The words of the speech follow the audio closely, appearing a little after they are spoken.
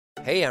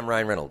Hey, I'm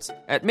Ryan Reynolds.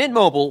 At Mint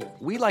Mobile,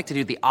 we like to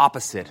do the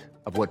opposite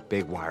of what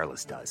Big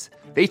Wireless does.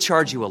 They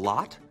charge you a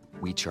lot,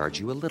 we charge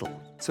you a little.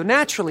 So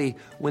naturally,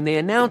 when they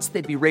announced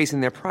they'd be raising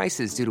their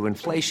prices due to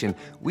inflation,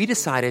 we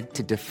decided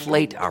to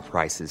deflate our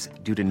prices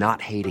due to not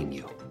hating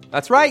you.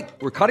 That's right.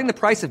 We're cutting the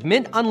price of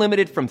Mint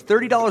Unlimited from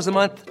 $30 a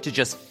month to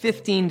just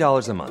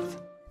 $15 a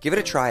month. Give it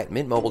a try at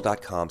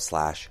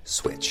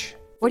mintmobile.com/switch.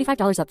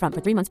 $45 up front for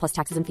 3 months plus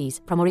taxes and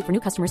fees. Promo rate for new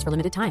customers for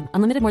limited time.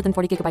 Unlimited more than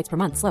 40 gigabytes per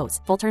month. Slows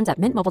full terms at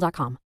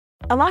mintmobile.com.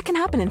 A lot can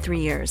happen in 3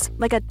 years,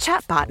 like a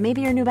chatbot may be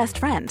your new best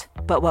friend.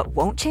 But what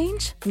won't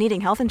change? Needing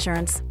health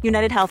insurance.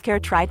 United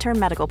Healthcare Tri-Term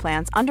Medical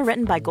Plans,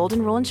 underwritten by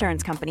Golden Rule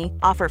Insurance Company,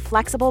 offer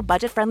flexible,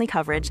 budget-friendly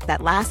coverage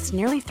that lasts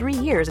nearly 3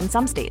 years in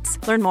some states.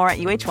 Learn more at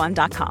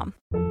uh1.com.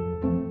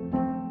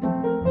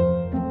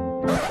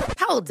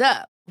 Hold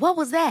up. What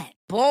was that?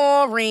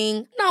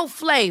 Boring. No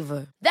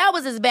flavor. That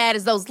was as bad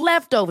as those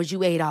leftovers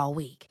you ate all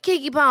week.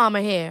 Keke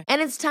Palmer here,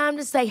 and it's time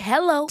to say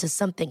hello to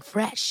something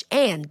fresh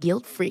and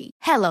guilt-free.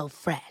 Hello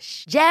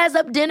Fresh. Jazz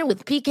up dinner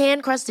with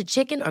pecan-crusted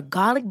chicken or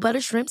garlic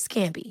butter shrimp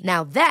scampi.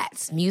 Now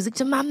that's music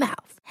to my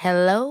mouth.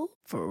 Hello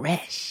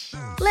Fresh.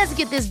 Let's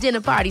get this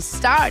dinner party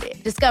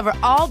started. Discover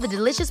all the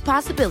delicious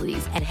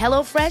possibilities at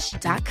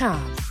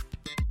hellofresh.com.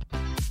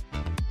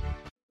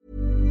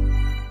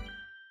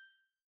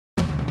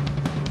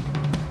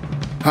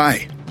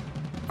 Hi,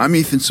 I'm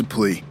Ethan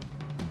Suplee.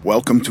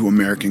 Welcome to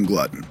American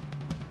Glutton.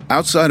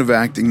 Outside of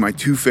acting, my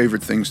two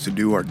favorite things to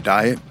do are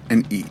diet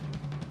and eat.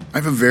 I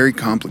have a very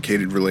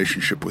complicated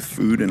relationship with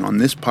food, and on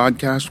this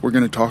podcast, we're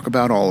going to talk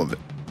about all of it.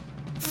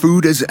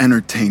 Food as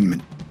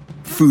entertainment,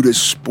 food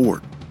as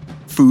sport,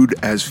 food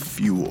as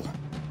fuel.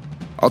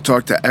 I'll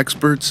talk to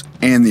experts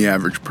and the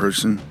average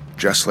person,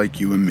 just like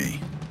you and me.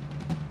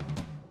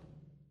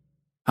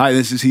 Hi,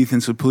 this is Ethan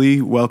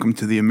Suplee. Welcome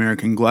to the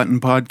American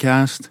Glutton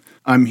podcast.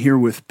 I'm here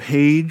with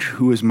Paige,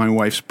 who is my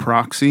wife's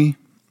proxy.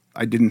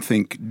 I didn't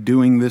think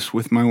doing this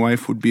with my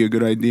wife would be a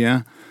good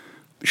idea.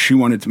 She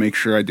wanted to make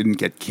sure I didn't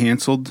get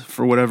canceled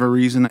for whatever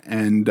reason,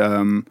 and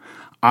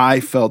I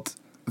felt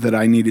that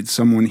I needed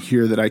someone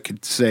here that I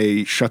could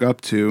say shut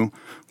up to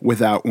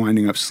without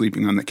winding up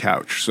sleeping on the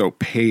couch. So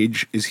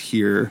Paige is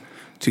here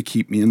to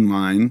keep me in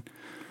line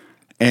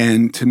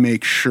and to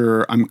make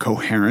sure I'm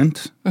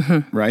coherent,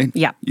 right?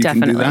 Yeah, you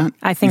definitely. Can do that?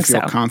 I think you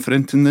feel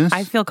confident in this?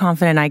 I feel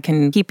confident I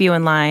can keep you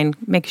in line,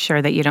 make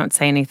sure that you don't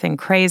say anything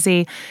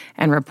crazy,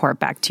 and report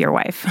back to your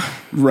wife.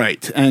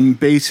 Right. And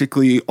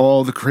basically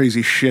all the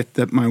crazy shit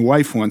that my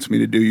wife wants me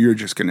to do, you're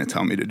just going to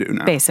tell me to do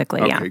now.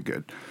 Basically, yeah. Okay,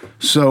 good.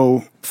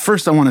 So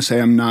first I want to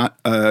say I'm not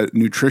a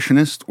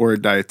nutritionist or a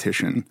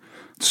dietitian.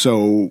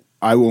 So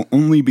I will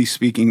only be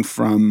speaking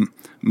from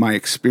my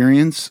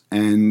experience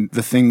and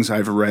the things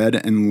I've read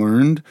and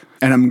learned.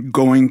 And I'm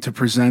going to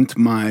present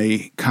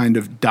my kind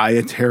of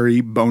dietary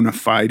bona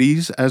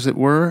fides, as it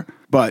were.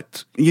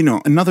 But, you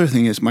know, another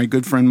thing is my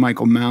good friend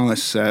Michael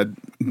Malice said,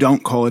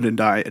 don't call it a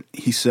diet.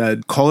 He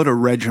said, call it a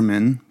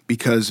regimen,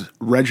 because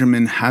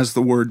regimen has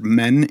the word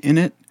men in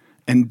it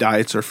and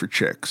diets are for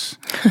chicks.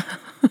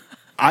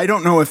 I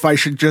don't know if I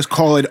should just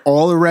call it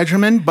all a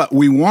regimen, but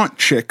we want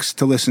chicks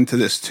to listen to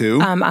this too.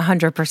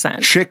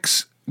 100%.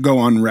 Chicks go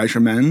on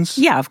regimens.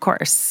 Yeah, of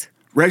course.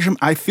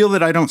 I feel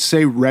that I don't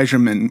say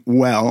regimen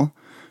well,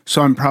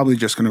 so I'm probably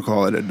just going to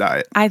call it a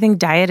diet. I think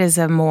diet is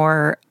a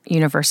more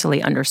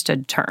universally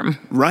understood term.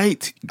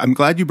 Right. I'm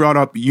glad you brought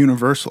up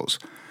universals.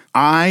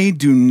 I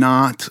do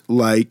not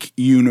like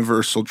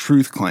universal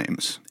truth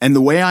claims. And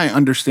the way I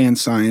understand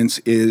science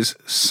is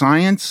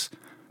science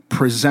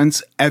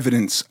presents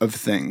evidence of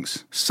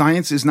things.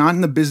 Science is not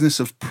in the business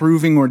of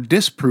proving or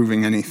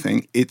disproving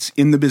anything. It's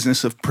in the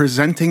business of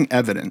presenting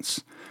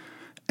evidence.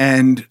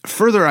 And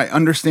further, I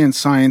understand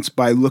science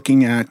by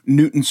looking at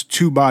Newton's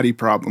two-body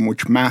problem,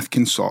 which math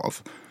can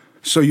solve.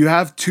 So you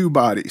have two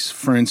bodies,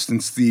 for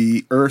instance,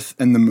 the Earth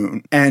and the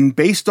Moon. And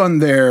based on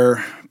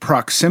their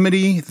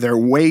proximity, their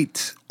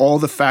weight, all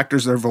the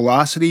factors, their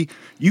velocity,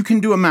 you can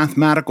do a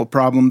mathematical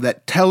problem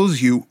that tells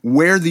you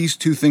where these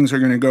two things are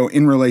going to go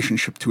in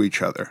relationship to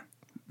each other.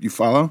 You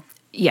follow?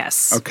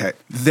 Yes. Okay.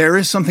 There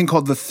is something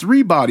called the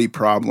three-body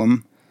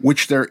problem,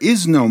 which there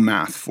is no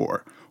math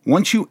for.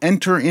 Once you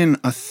enter in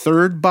a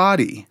third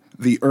body,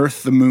 the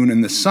Earth, the Moon,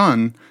 and the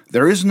Sun,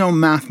 there is no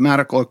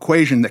mathematical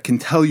equation that can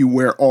tell you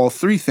where all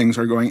three things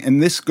are going,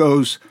 and this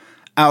goes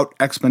out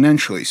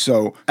exponentially.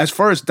 So as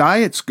far as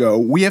diets go,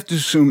 we have to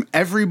assume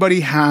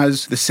everybody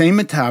has the same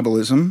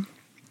metabolism,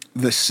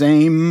 the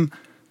same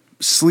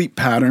sleep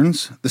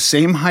patterns, the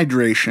same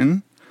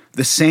hydration,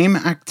 the same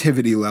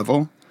activity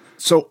level.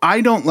 So I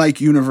don't like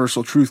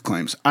universal truth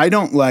claims. I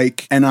don't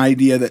like an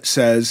idea that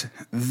says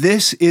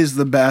this is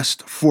the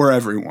best for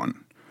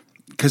everyone,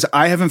 because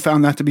I haven't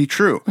found that to be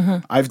true.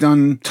 Mm-hmm. I've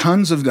done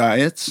tons of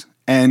diets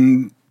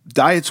and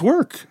diets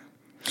work.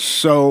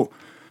 So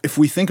if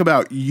we think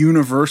about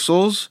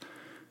universals,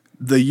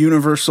 the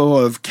universal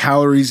of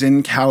calories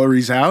in,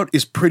 calories out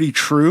is pretty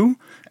true.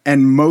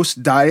 And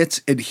most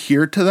diets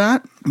adhere to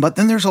that. But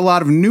then there's a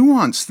lot of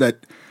nuance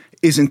that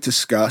isn't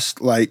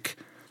discussed, like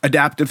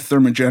adaptive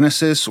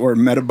thermogenesis or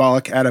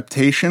metabolic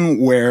adaptation,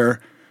 where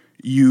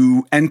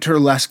you enter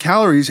less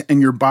calories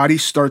and your body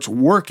starts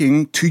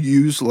working to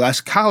use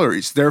less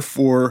calories.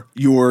 Therefore,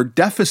 your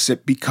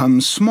deficit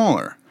becomes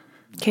smaller.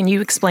 Can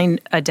you explain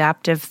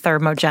adaptive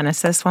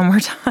thermogenesis one more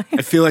time?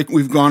 I feel like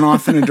we've gone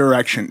off in a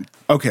direction.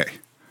 Okay.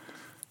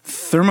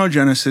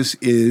 Thermogenesis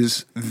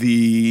is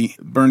the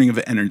burning of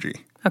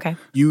energy. Okay.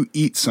 You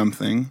eat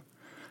something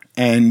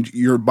and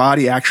your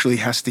body actually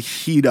has to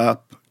heat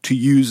up to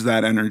use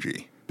that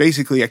energy.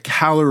 Basically, a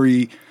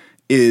calorie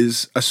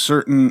is a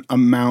certain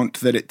amount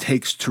that it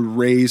takes to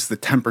raise the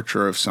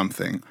temperature of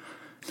something.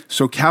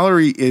 So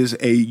calorie is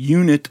a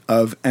unit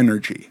of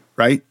energy,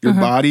 right? Your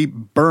body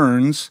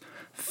burns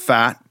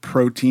fat,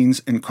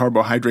 proteins, and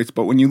carbohydrates.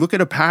 But when you look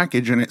at a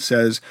package and it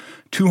says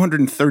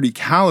 230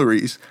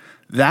 calories,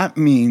 that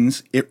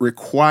means it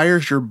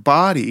requires your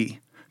body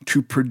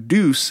to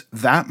produce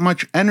that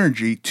much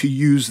energy to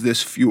use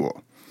this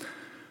fuel.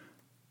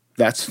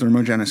 That's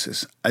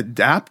thermogenesis.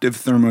 Adaptive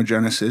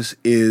thermogenesis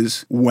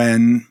is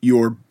when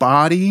your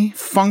body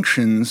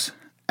functions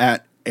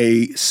at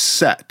a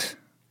set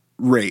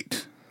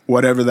rate,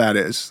 whatever that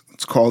is.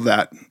 Let's call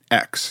that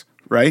X,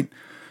 right?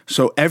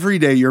 So every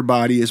day your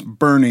body is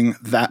burning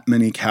that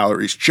many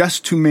calories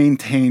just to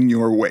maintain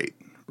your weight,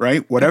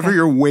 right? Whatever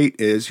your weight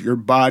is, your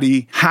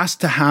body has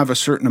to have a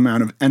certain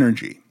amount of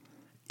energy.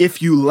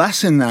 If you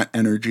lessen that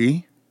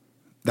energy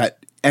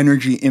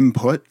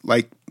input,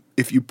 like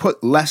if you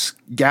put less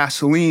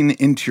gasoline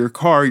into your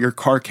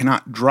car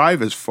cannot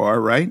drive as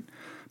far, right?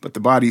 But the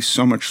body's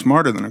so much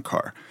smarter than a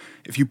car.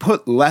 If you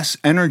put less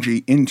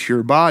energy into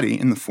your body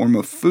in the form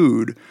of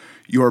food,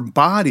 your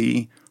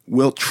body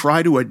will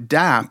try to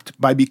adapt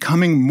by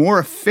becoming more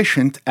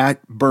efficient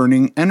at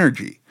burning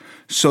energy.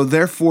 So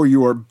therefore,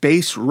 your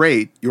base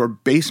rate, your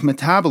base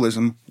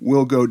metabolism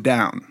will go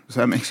down. Does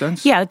that make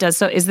sense? Yeah, it does.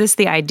 So is this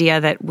the idea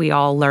that we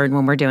all learn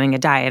when we're doing a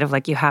diet of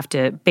like you have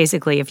to,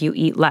 basically, if you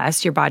eat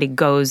less, your body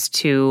goes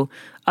to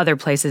other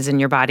places in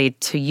your body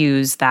to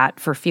use that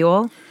for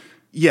fuel?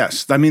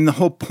 Yes. I mean, the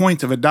whole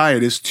point of a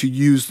diet is to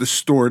use the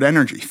stored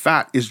energy.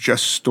 Fat is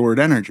just stored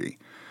energy.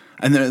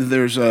 And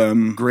there's a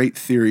great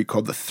theory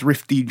called the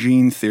thrifty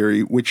gene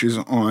theory, which is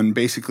on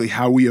basically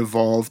how we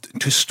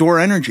evolved to store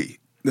energy.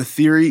 The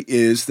theory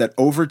is that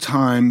over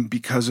time,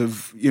 because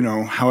of,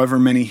 however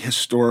many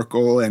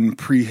historical and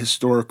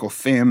prehistorical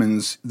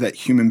famines that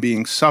human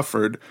beings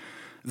suffered,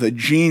 the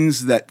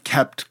genes that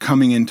kept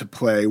coming into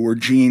play were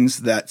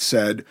genes that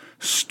said,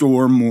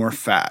 store more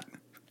fat,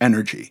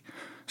 energy.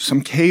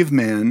 Some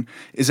caveman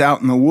is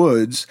out in the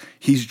woods,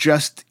 he's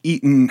just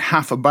eaten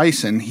half a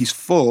bison, he's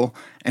full,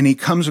 and he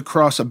comes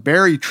across a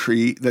berry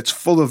tree that's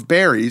full of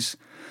berries.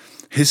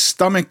 His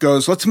stomach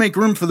goes, let's make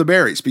room for the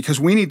berries because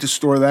we need to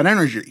store that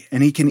energy.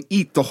 And he can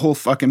eat the whole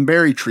fucking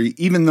berry tree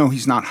even though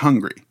he's not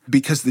hungry.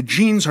 Because the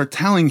genes are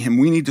telling him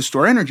we need to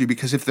store energy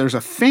because if there's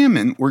a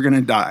famine, we're going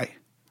to die,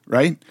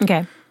 right?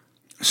 Okay.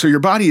 So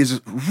your body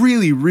is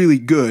really, really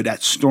good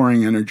at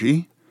storing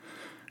energy.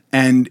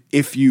 And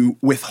if you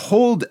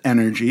withhold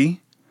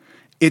energy,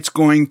 it's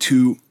going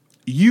to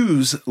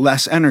use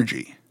less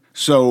energy.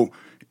 So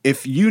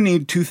if you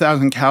need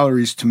 2,000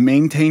 calories to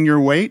maintain your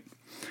weight,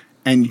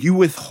 and you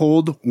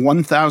withhold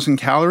 1,000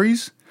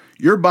 calories,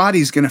 your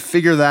body's going to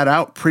figure that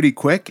out pretty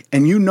quick,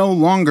 and you no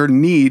longer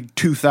need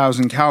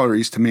 2,000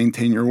 calories to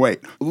maintain your weight.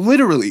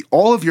 Literally,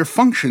 all of your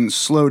functions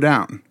slow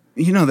down.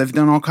 They've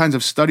done all kinds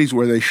of studies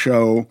where they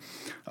show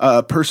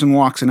a person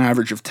walks an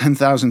average of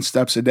 10,000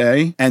 steps a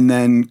day and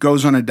then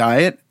goes on a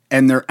diet,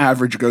 and their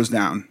average goes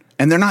down.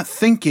 And they're not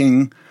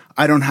thinking,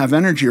 I don't have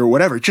energy or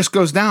whatever. It just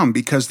goes down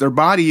because their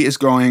body is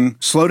going,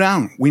 slow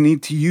down. We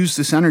need to use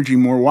this energy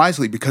more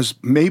wisely because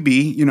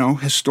maybe,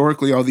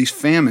 historically all these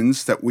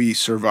famines that we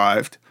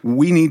survived,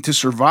 we need to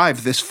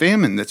survive this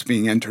famine that's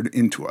being entered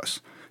into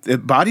us. The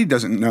body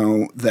doesn't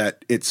know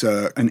that it's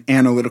an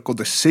analytical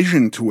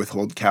decision to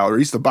withhold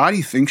calories. The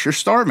body thinks you're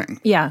starving.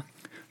 Yeah.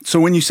 So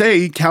when you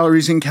say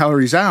calories in,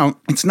 calories out,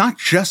 it's not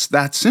just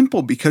that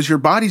simple because your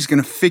body's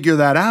going to figure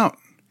that out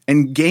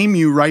and game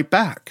you right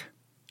back.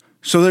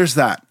 So there's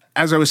that.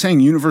 As I was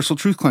saying, universal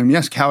truth claim,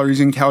 yes, calories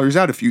in, calories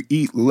out. If you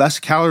eat less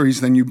calories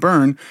than you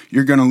burn,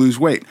 you're going to lose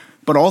weight.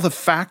 But all the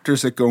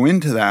factors that go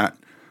into that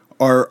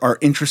are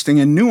interesting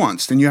and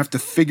nuanced, and you have to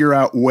figure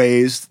out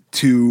ways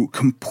to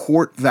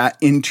comport that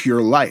into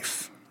your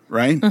life,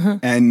 right? Mm-hmm.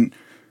 And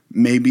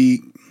maybe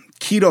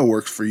keto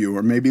works for you,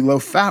 or maybe low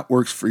fat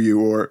works for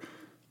you, or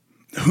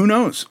who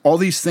knows? All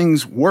these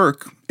things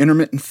work,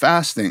 intermittent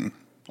fasting,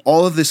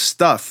 all of this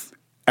stuff,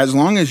 as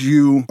long as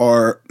you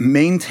are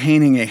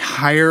maintaining a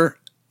higher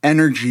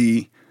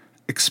energy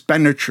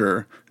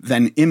expenditure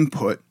than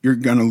input, you're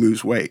going to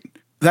lose weight.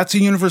 That's a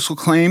universal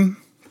claim.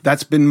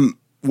 That's been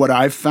what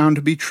I've found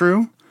to be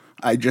true.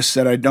 I just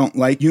said I don't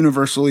like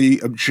universally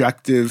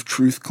objective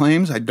truth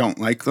claims. I don't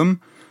like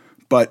them,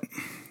 but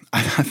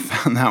I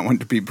found that one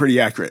to be pretty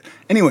accurate.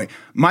 Anyway,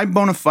 my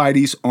bona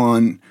fides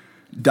on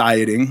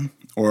dieting,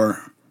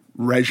 or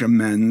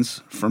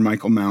regimens for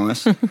Michael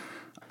Malice,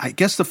 I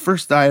guess the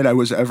first diet I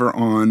was ever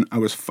on, I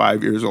was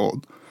 5 years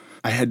old.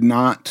 I had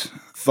not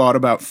thought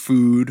about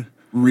food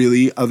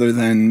really other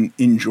than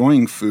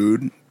enjoying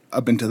food.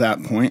 up until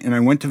that point, and I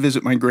went to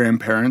visit my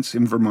grandparents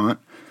in Vermont,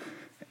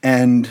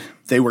 and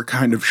they were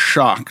kind of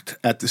shocked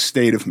at the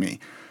state of me.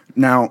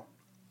 Now,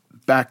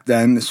 back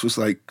then, this was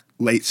like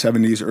late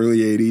 70s, early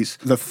 80s.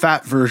 The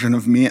fat version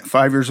of me at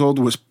 5 years old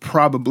was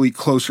probably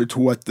closer to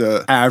what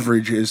the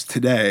average is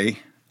today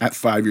at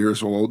 5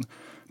 years old.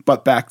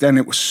 But back then,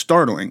 it was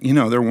startling. You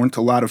know, there weren't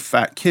a lot of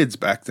fat kids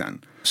back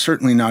then.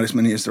 Certainly not as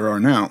many as there are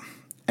now.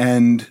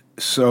 And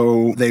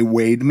so they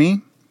weighed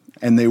me,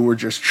 and they were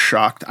just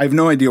shocked. I have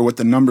no idea what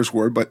the numbers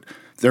were, but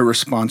their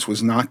response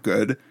was not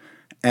good.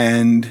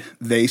 And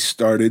they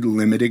started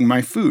limiting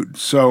my food.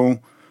 So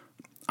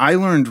I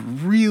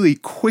learned really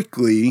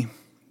quickly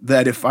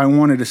that if I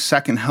wanted a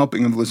second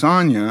helping of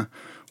lasagna,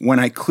 when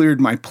I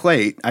cleared my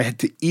plate, I had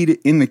to eat it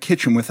in the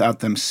kitchen without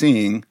them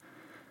seeing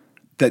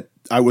that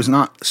I was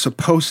not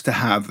supposed to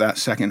have that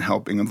second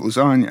helping of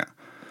lasagna.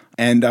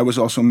 And I was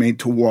also made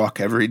to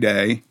walk every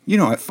day. You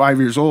know, at 5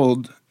 years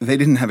old, they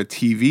didn't have a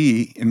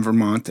TV in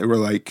Vermont. They were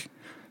like,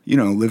 you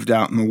know, lived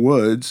out in the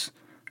woods.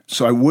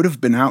 So I would have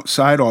been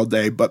outside all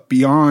day, but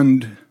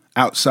beyond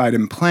outside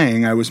and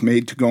playing, I was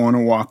made to go on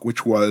a walk,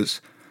 which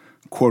was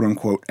quote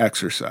unquote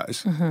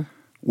exercise,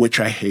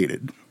 which I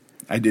hated.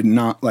 I did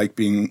not like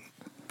being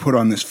put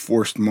on this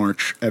forced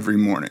march every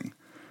morning.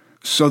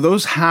 So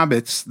those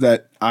habits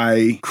that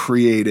I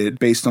created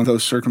based on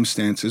those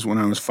circumstances when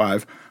I was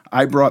 5,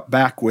 I brought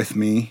back with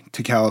me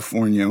to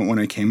California when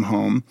I came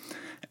home,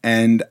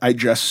 and I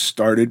just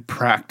started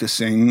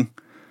practicing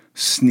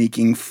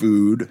sneaking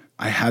food.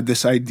 I had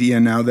this idea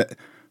now that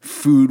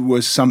food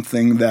was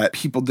something that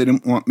people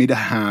didn't want me to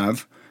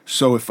have.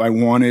 So if I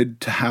wanted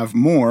to have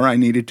more, I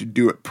needed to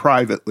do it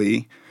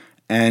privately.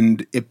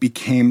 And it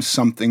became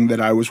something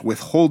that I was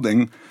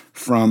withholding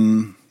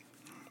from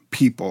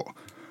people.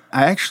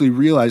 I actually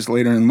realized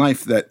later in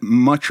life that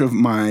much of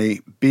my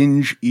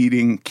binge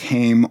eating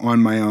came on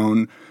my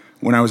own.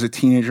 When I was a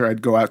teenager,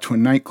 I'd go out to a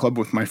nightclub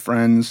with my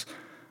friends.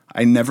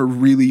 I never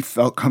really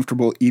felt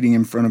comfortable eating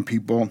in front of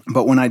people.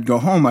 But when I'd go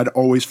home, I'd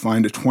always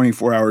find a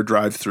 24-hour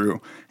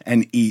drive-through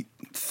and eat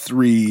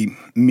 3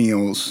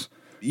 meals,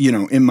 you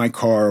know, in my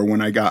car when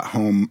I got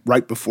home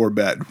right before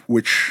bed,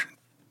 which,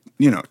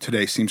 you know,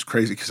 today seems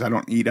crazy because I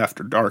don't eat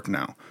after dark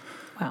now.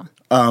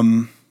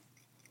 Wow.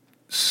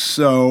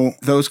 So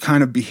those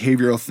kind of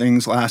behavioral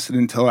things lasted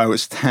until I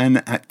was 10.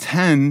 At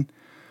 10,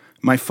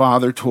 my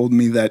father told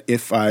me that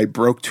if I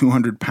broke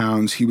 200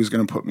 pounds, he was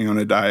going to put me on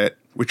a diet,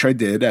 which I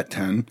did at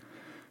 10.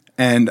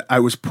 And I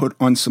was put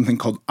on something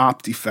called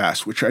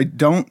OptiFast, which I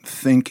don't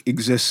think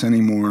exists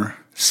anymore.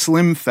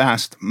 Slim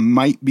Fast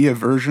might be a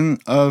version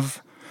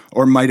of,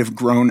 or might have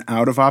grown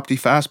out of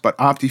OptiFast, but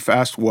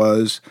OptiFast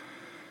was,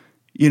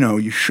 you know,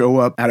 you show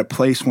up at a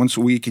place once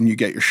a week and you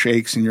get your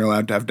shakes and you're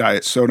allowed to have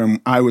diet soda.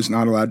 And I was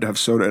not allowed to have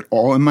soda at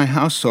all in my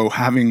house, so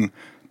having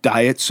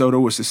diet soda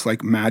was this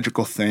like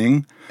magical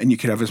thing. And you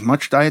could have as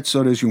much diet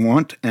soda as you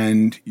want,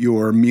 and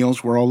your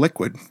meals were all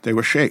liquid. They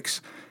were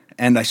shakes.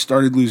 And I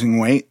started losing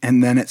weight.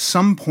 And then at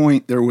some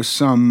point there was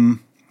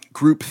some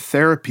group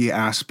therapy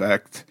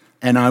aspect,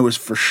 and I was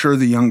for sure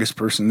the youngest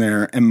person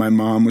there. And my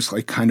mom was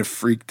like kind of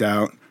freaked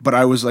out. But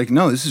I was like,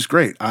 no, this is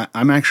great.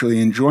 I'm actually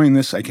enjoying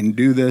this. I can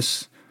do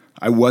this.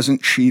 I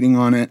wasn't cheating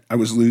on it. I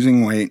was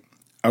losing weight.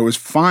 I was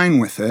fine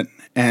with it.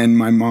 And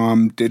my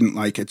mom didn't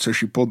like it, so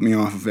she pulled me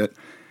off of it.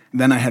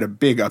 Then I had a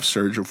big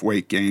upsurge of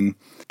weight gain.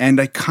 And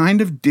I kind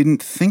of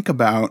didn't think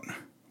about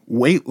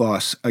weight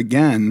loss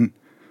again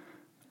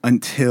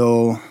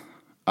until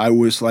I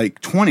was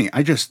like 20.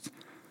 It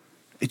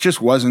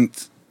just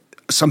wasn't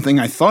something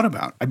I thought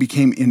about. I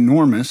became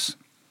enormous.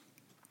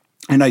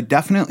 And I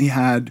definitely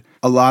had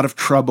a lot of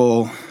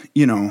trouble,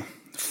 you know,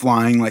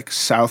 flying. Like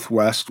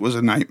Southwest was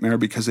a nightmare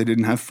because they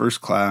didn't have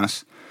first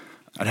class.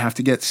 I'd have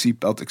to get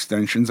seatbelt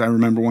extensions. I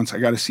remember once I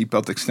got a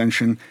seatbelt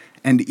extension,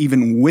 and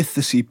even with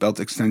the seatbelt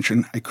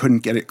extension, I couldn't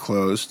get it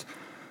closed.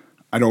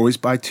 I'd always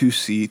buy 2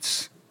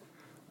 seats.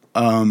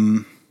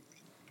 And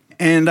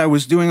I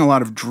was doing a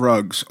lot of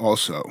drugs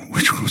also,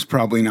 which was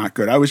probably not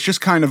good. I was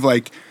just kind of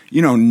like,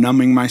 you know,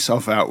 numbing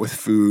myself out with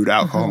food,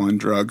 alcohol, and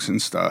drugs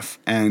and stuff.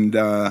 And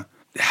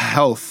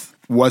health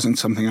wasn't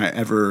something I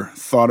ever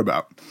thought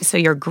about. So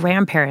your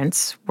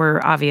grandparents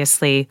were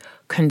obviously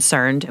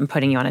concerned in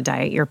putting you on a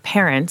diet. Your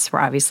parents were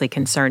obviously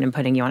concerned in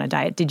putting you on a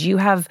diet.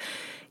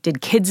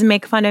 Did kids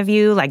make fun of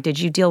you? Like, did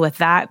you deal with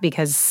that?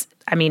 Because,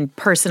 I mean,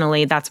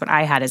 personally, that's what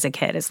I had as a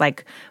kid. It's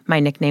like my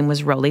nickname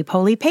was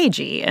Roly-Poly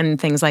Pagey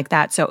and things like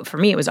that. So for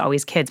me, it was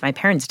always kids. My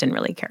parents didn't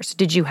really care. So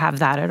did you have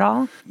that at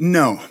all?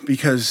 No,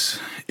 because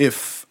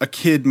if a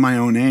kid my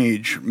own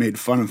age made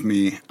fun of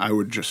me, I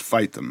would just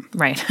fight them.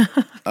 Right.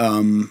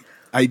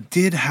 I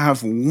did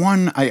have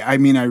one, I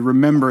mean, I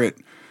remember it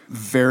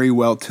very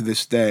well to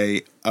this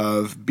day,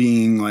 of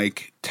being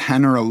like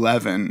 10 or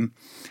 11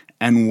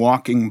 and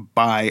walking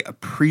by a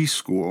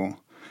preschool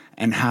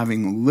and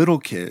having little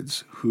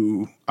kids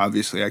who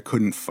obviously I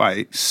couldn't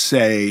fight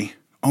say,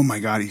 "Oh my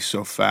God, he's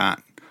so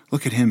fat.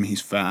 Look at him,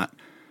 he's fat."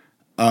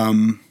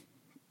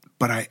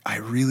 But I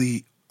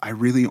really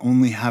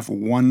only have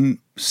one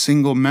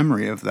single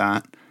memory of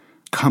that.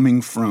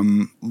 coming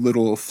from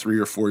little 3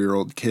 or 4 year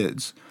old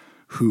kids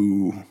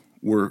who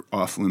were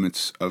off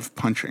limits of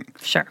punching.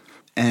 Sure.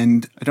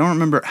 And I don't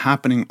remember it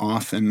happening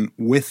often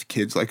with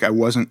kids. Like, I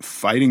wasn't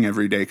fighting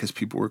every day because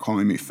people were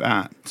calling me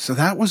fat. So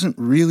that wasn't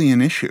really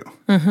an issue,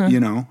 you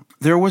know?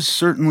 There was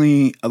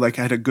certainly, like,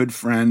 I had a good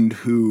friend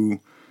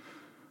who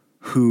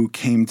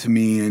came to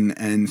me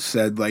and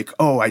said, like,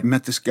 oh, I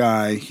met this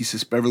guy. He's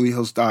this Beverly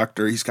Hills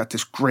doctor. He's got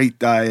this great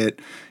diet.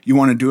 You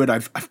want to do it?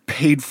 I've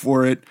paid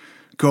for it.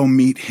 Go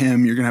meet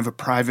him. You're going to have a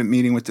private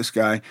meeting with this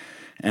guy.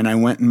 And I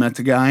went and met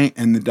the guy,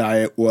 and the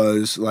diet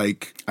was,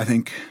 like, I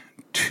think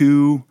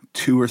 2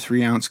 or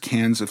 3 ounce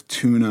cans of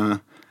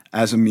tuna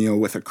as a meal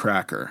with a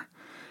cracker.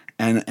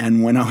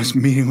 And when I was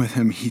meeting with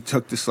him, he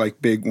took this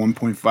like big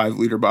 1.5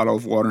 liter bottle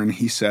of water and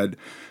he said,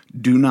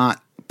 do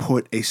not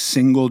put a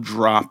single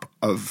drop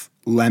of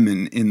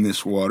lemon in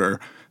this water.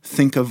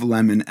 Think of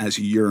lemon as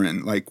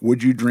urine. Like,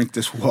 would you drink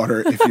this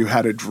water if you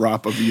had a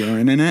drop of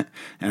urine in it?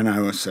 And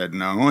I said,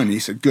 no. And he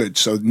said, good.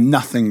 So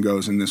nothing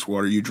goes in this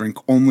water. You drink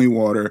only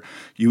water.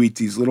 You eat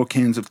these little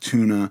cans of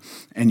tuna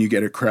and you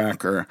get a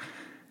cracker.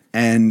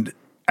 And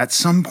at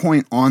some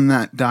point on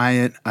that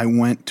diet, I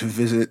went to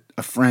visit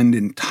a friend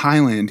in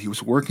Thailand. He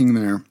was working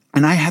there.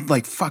 And I had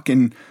like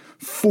fucking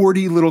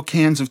 40 little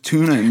cans of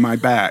tuna in my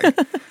bag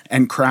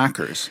and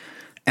crackers.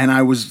 And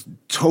I was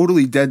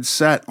totally dead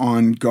set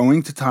on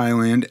going to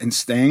Thailand and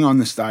staying on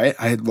this diet.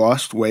 I had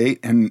lost weight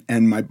and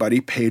my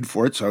buddy paid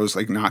for it. So I was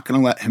like not going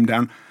to let him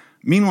down.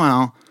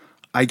 Meanwhile,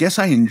 I guess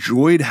I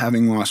enjoyed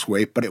having lost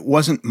weight, but it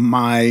wasn't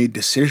my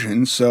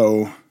decision.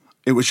 So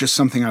it was just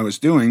something I was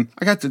doing.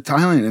 I got to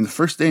Thailand, and the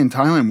first day in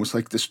Thailand was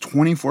like this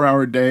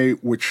 24-hour day,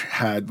 which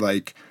had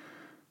like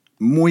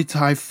Muay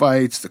Thai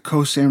fights, the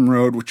Koh Sam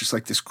Road, which is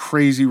like this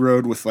crazy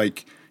road with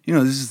like, you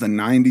know, this is the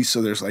 90s,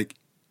 so there's like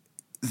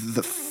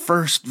the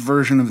first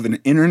version of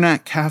an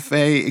internet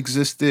cafe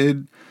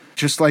existed.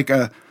 Just like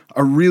a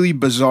really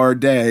bizarre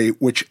day,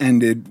 which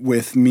ended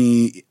with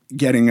me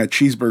getting a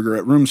cheeseburger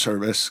at room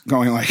service,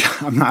 going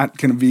like, I'm not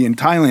going to be in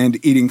Thailand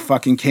eating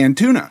fucking canned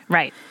tuna.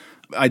 Right.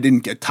 I didn't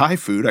get Thai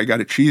food. I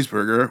got a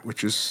cheeseburger,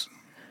 which is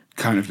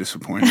kind of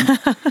disappointing.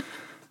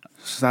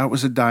 So that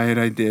was a diet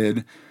I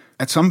did.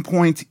 At some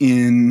point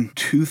in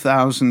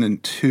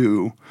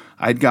 2002,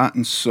 I'd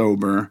gotten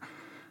sober,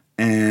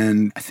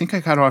 and I think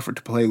I got offered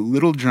to play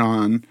Little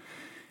John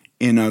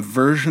in a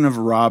version of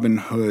Robin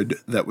Hood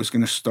that was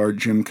going to star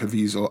Jim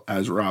Caviezel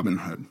as Robin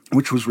Hood,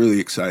 which was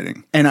really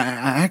exciting. And I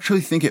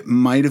actually think it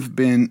might have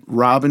been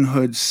Robin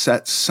Hood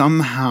set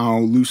somehow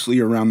loosely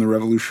around the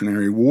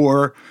Revolutionary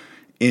War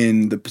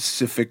in the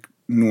Pacific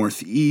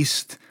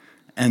Northeast,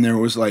 and there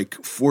was like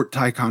Fort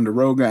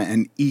Ticonderoga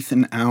and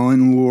Ethan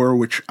Allen lore,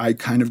 which I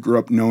kind of grew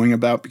up knowing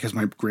about because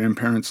my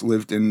grandparents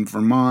lived in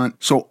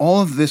Vermont. So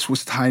all of this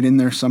was tied in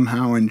there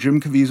somehow, and Jim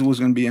Caviezel was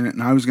going to be in it,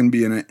 and I was going to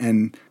be in it,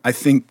 and I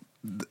think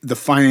the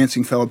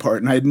financing fell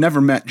apart, and I had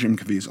never met Jim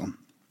Caviezel.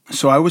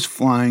 So I was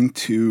flying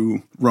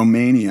to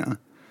Romania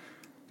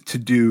to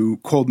do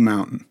Cold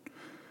Mountain.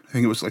 I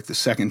think it was like the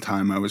second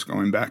time I was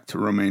going back to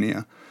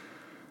Romania.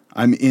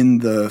 I'm in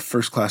the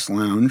first class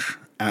lounge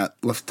at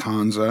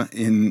Lufthansa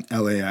in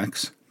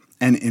LAX,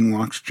 and in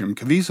walks Jim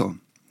Caviezel.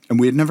 And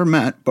we had never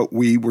met, but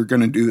we were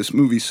going to do this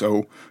movie,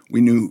 so we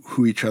knew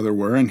who each other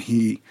were, and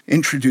he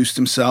introduced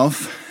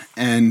himself,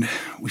 and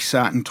we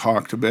sat and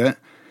talked a bit,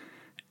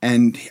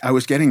 and I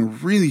was getting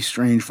really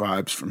strange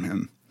vibes from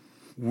him.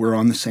 We're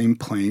on the same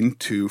plane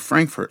to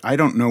Frankfurt. I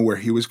don't know where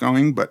he was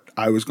going, but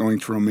I was going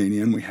to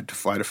Romania, and we had to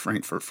fly to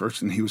Frankfurt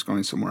first, and he was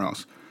going somewhere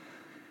else.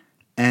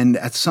 And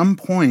at some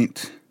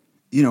point,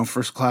 you know,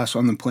 first class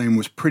on the plane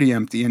was pretty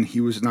empty and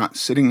he was not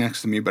sitting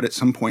next to me, but at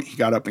some point he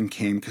got up and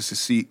came because the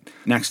seat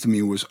next to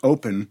me was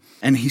open.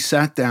 And he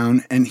sat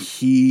down and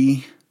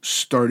he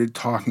started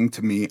talking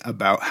to me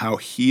about how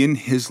he in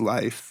his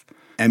life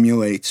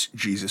emulates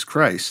Jesus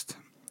Christ.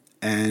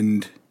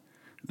 And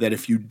that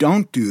if you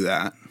don't do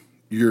that,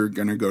 you're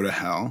going to go to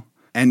hell.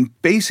 And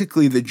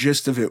basically the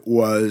gist of it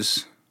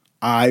was,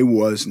 I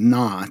was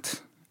not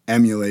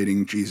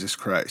emulating Jesus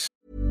Christ.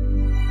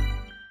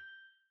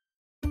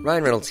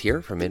 Ryan Reynolds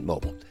here from Mint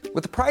Mobile.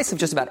 With the price of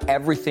just about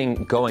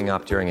everything going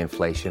up during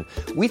inflation,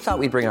 we thought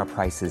we'd bring our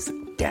prices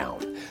down.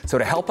 So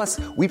to help us,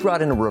 we brought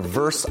in a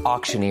reverse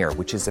auctioneer,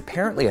 which is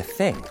apparently a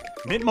thing.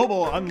 Mint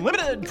Mobile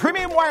Unlimited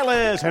Premium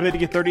Wireless. How to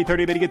get 30,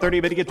 30, bit to get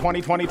 30, bit to get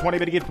 20, 20, 20,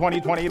 bit to get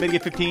 20, 20, bit to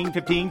get 15,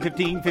 15,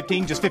 15,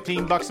 15, just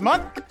 $15 a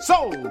month?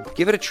 Sold!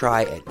 Give it a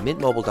try at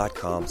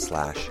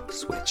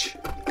mintmobile.com/switch.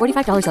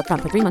 $45 up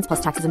front for 3 months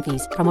plus taxes and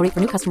fees. Promo rate for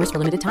new customers for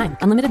limited time.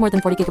 Unlimited more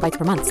than 40 gigabytes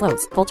per month.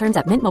 Slows full terms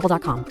at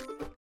mintmobile.com.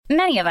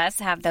 Many of us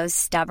have those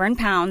stubborn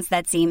pounds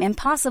that seem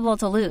impossible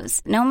to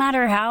lose, no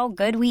matter how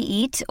good we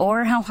eat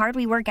or how hard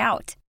we work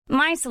out.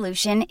 My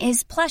solution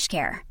is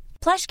PlushCare.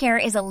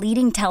 PlushCare is a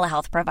leading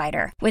telehealth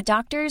provider with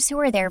doctors who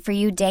are there for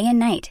you day and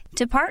night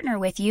to partner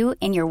with you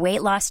in your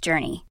weight loss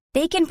journey.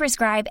 They can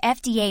prescribe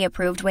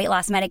FDA-approved weight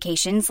loss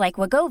medications like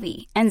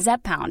Wegovy and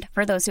Zepbound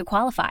for those who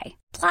qualify.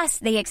 Plus,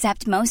 they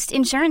accept most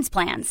insurance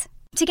plans.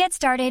 To get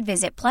started,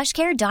 visit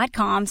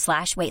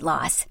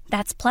plushcare.com/weightloss.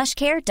 That's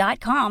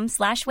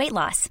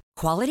plushcare.com/weightloss.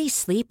 Quality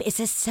sleep is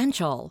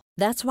essential.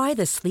 That's why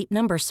the Sleep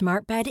Number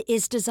Smart Bed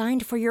is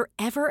designed for your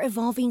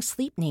ever-evolving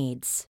sleep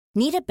needs.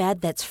 Need a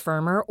bed that's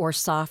firmer or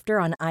softer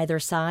on either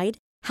side?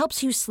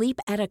 Helps you sleep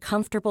at a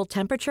comfortable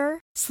temperature?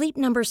 Sleep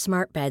Number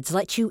Smart Beds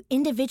let you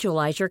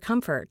individualize your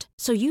comfort,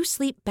 so you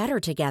sleep better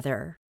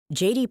together.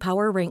 J.D.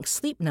 Power ranks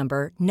Sleep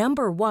Number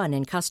number 1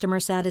 in customer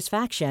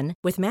satisfaction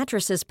with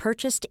mattresses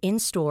purchased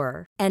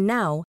in-store. And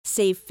now,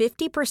 save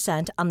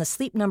 50% on the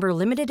Sleep Number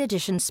Limited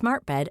Edition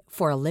Smart Bed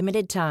for a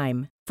limited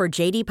time. For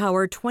J.D.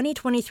 Power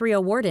 2023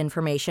 award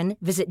information,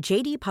 visit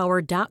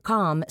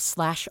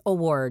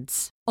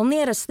jdpower.com/awards.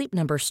 Only at a Sleep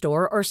Number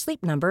store or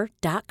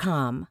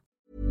sleepnumber.com.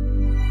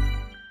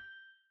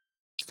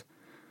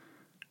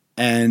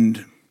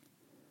 And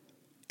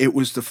it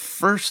was the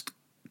first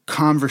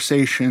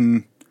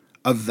conversation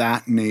of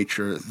that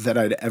nature that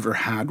I'd ever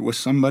had with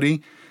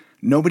somebody.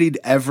 Nobody'd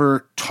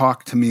ever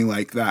talked to me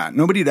like that.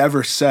 Nobody'd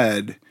ever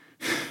said,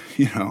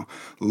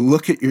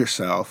 look at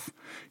yourself.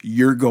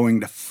 You're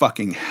going to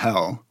fucking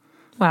hell.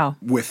 Wow.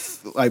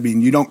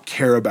 You don't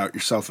care about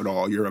yourself at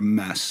all. You're a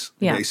mess,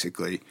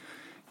 basically.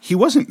 He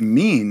wasn't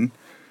mean,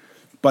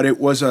 but it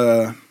was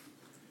a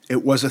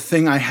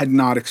thing I had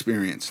not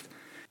experienced.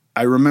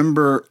 I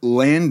remember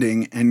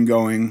landing and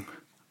going,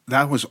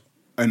 that was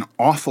an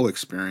awful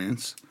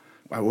experience.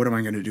 Wow, what am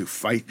I going to do?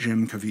 Fight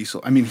Jim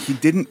Caviezel? I mean, he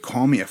didn't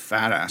call me a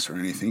fat ass or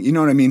anything. You know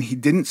what I mean? He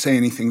didn't say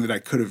anything that I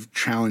could have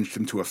challenged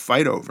him to a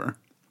fight over.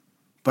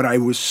 But I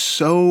was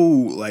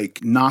so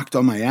knocked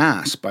on my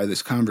ass by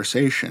this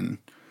conversation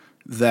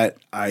that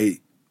I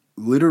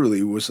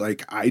literally was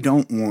like, I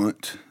don't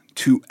want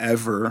to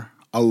ever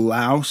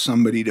allow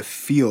somebody to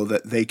feel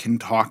that they can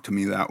talk to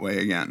me that way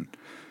again.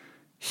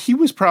 He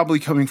was probably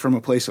coming from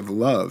a place of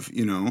love,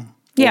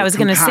 Yeah, I was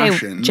going to say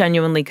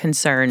genuinely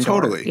concerned.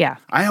 Totally.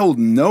 I hold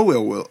no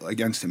ill will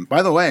against him.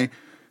 By the way,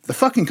 the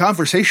fucking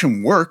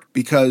conversation worked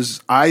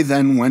because I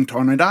then went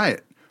on a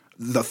diet.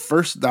 The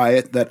first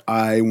diet that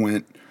I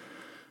went,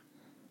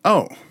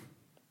 I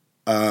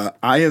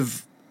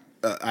have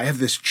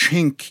this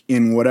chink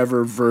in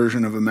whatever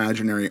version of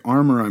imaginary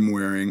armor I'm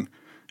wearing,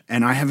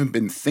 and I haven't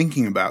been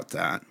thinking about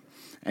that.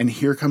 And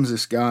here comes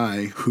this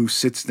guy who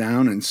sits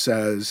down and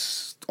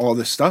says all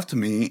this stuff to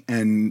me,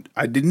 and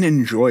I didn't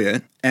enjoy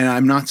it. And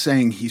I'm not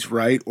saying he's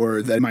right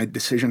or that my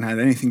decision had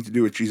anything to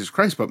do with Jesus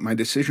Christ, but my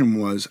decision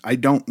was I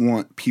don't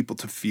want people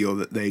to feel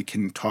that they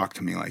can talk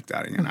to me like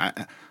that again.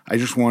 I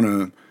just want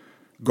to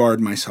guard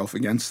myself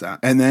against that.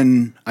 And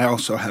then I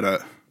also had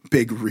a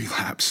big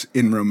relapse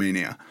in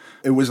Romania.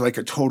 It was like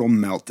a total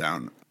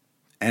meltdown.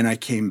 And I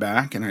came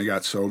back and I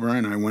got sober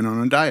and I went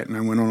on a diet and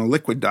I went on a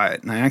liquid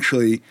diet. And I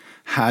actually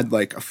had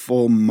a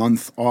full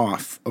month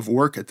off of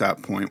work at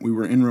that point. We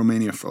were in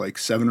Romania for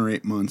 7 or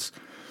 8 months.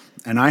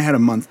 And I had a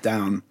month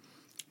down.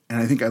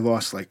 And I think I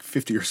lost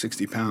 50 or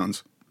 60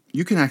 pounds.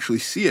 You can actually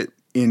see it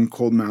in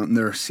Cold Mountain.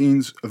 There are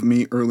scenes of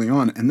me early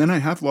on. And then I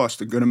have lost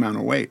a good amount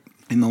of weight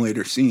in the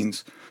later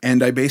scenes.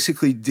 And I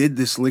basically did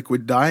this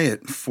liquid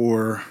diet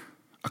for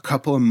a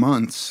couple of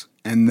months.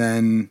 And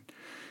then,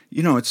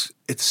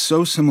 it's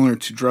so similar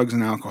to drugs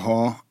and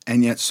alcohol,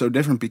 and yet so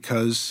different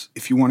because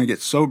if you want to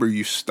get sober,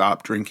 you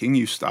stop drinking,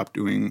 you stop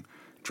doing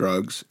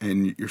drugs,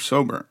 and you're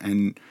sober,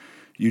 and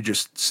you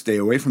just stay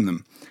away from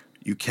them.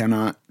 You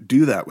cannot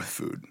do that with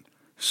food.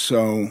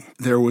 So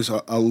there was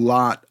a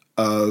lot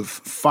of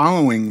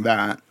following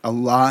that, a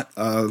lot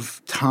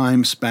of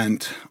time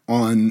spent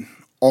on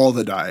all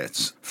the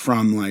diets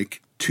from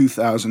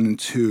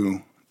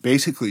 2002,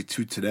 basically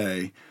to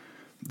today,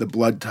 the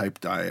blood type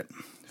diet,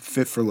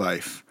 Fit for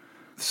Life,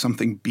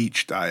 something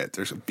beach diet.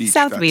 There's a beach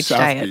South diet.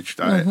 Beach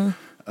diet.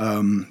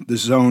 Mm-hmm. The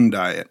Zone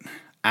diet,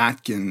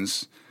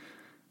 Atkins,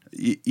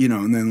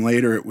 and then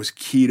later it was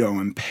keto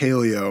and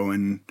paleo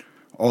and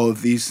all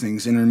of these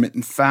things.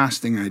 Intermittent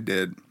fasting I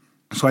did.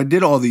 So I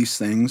did all these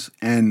things,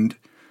 and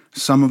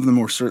some of them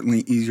were certainly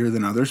easier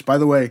than others. By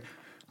the way,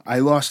 I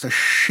lost a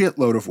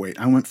shitload of weight.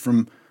 I went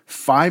from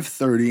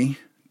 530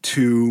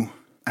 to,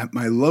 at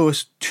my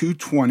lowest,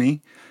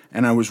 220,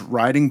 and I was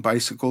riding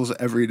bicycles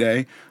every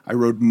day. I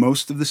rode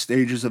most of the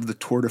stages of the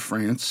Tour de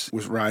France,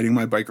 was riding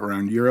my bike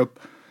around Europe,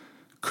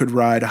 could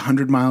ride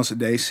 100 miles a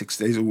day, 6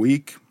 days a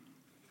week,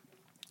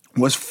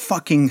 was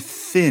fucking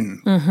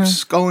thin,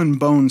 skull and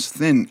bones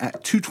thin.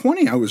 At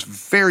 220, I was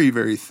very,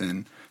 very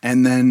thin.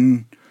 And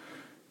then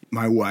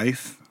my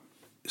wife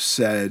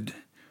said,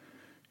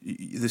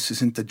 this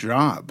isn't the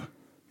job,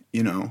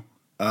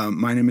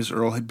 My Name is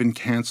Earl had been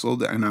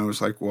canceled, and I was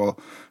like, well,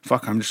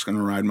 fuck, I'm just going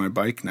to ride my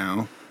bike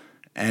now.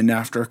 And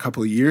after a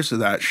couple of years of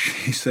that,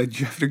 she said,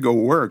 you have to go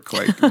work.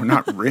 We're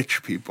not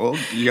rich people.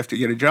 You have to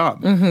get a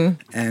job.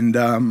 And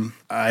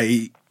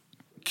I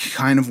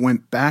kind of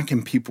went back,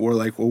 and people were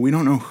like, well, we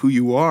don't know who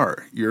you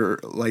are. You're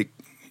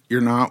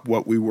not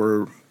what we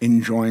were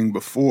enjoying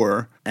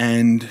before.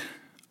 And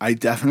I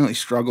definitely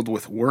struggled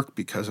with work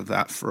because of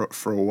that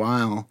for a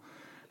while.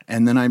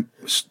 And then I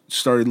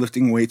started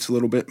lifting weights a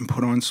little bit and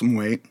put on some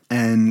weight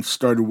and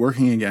started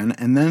working again.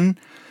 And then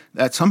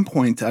at some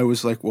point I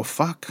was like, well,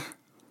 fuck,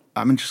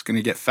 I'm just going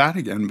to get fat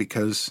again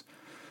because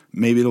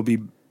maybe it'll be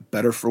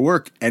better for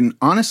work. And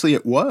honestly,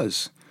 it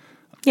was.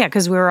 Yeah,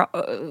 because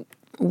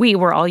we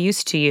were all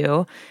used to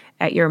you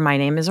at your My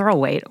Name is Earl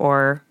weight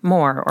or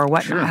more or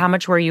whatnot. Sure. How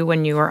much were you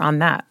when you were on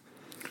that?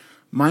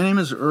 My Name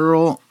is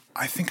Earl.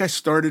 I think I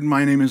started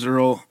My Name is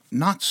Earl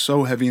not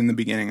so heavy in the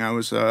beginning. I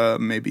was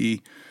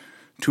maybe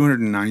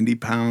 290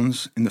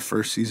 pounds in the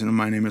first season of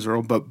My Name is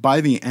Earl. But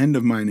by the end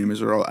of My Name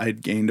is Earl, I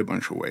had gained a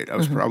bunch of weight. I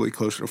was probably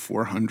closer to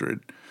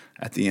 400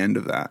 at the end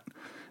of that.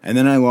 And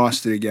then I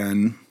lost it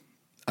again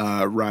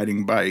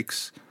riding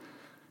bikes.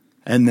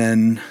 And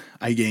then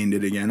I gained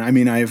it again. I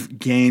mean, I've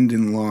gained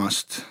and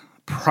lost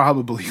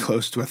probably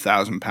close to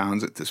 1,000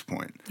 pounds at this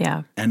point.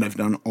 Yeah. And I've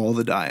done all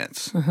the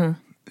diets.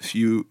 If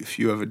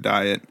you have a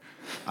diet,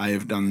 I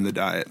have done the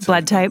diets.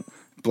 Blood type?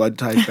 Blood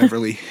type,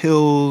 Beverly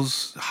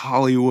Hills,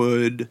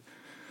 Hollywood.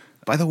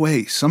 By the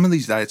way, some of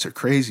these diets are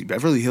crazy.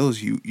 Beverly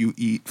Hills, you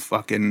eat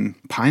fucking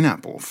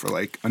pineapple for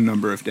like a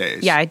number of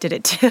days. Yeah, I did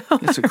it too.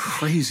 It's a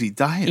crazy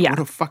diet. Yeah. What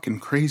a fucking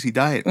crazy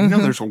diet. You know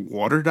there's a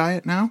water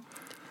diet now?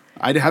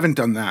 I haven't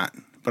done that,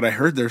 but I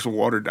heard there's a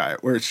water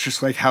diet where it's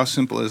just like, how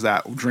simple is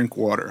that? Drink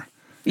water.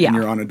 Yeah. And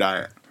you're on a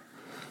diet.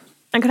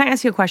 And can I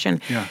ask you a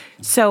question? Yeah.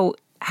 So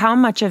how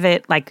much of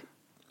it, like,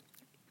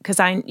 because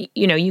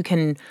you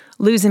can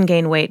lose and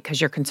gain weight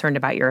because you're concerned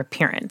about your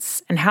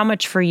appearance. And how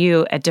much for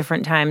you at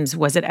different times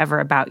was it ever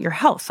about your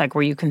health? Like,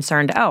 were you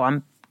concerned,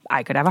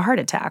 I could have a heart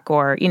attack?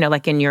 Or,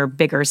 like in your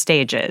bigger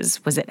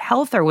stages, was it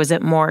health or was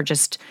it more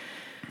just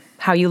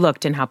how you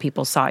looked and how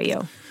people saw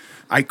you?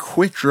 I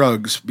quit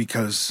drugs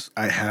because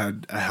I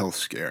had a health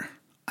scare.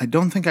 I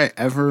don't think I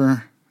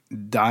ever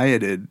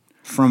dieted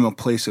from a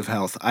place of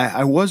health.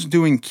 I was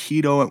doing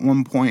keto at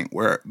one point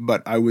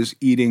but I was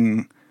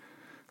eating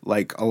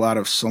like a lot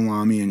of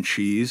salami and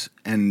cheese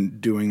and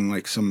doing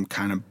like some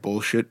kind of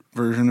bullshit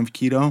version of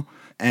keto.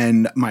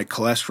 And my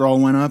cholesterol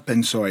went up,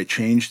 and so I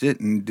changed it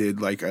and did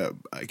like a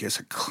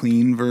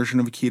clean version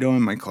of keto,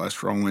 and my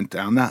cholesterol went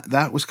down.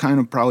 That was kind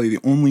of probably the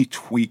only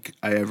tweak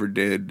I ever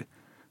did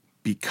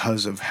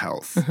because of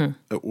health.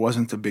 It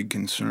wasn't a big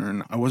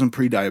concern. I wasn't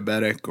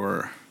pre-diabetic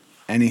or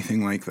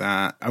anything like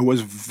that. I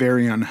was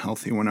very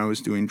unhealthy when I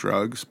was doing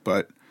drugs,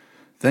 but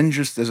then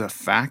just as a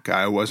fat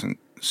guy, I wasn't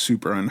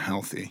super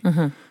unhealthy.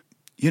 I'm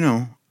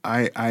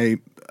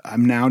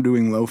now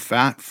doing low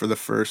fat for the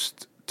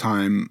first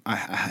time.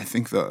 I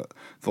think the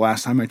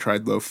last time I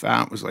tried low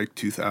fat was like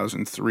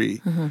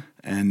 2003,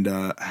 and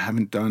I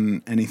haven't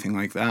done anything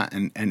like that.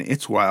 And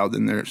it's wild,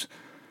 and there's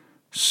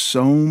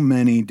so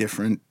many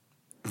different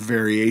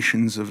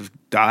variations of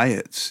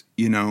diets,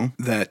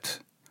 that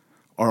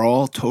are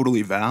all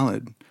totally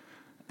valid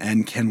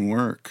and can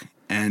work,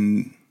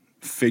 and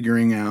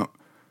figuring out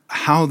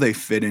how they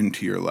fit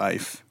into your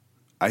life,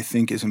 I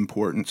think, is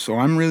important. So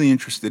I'm really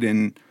interested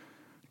in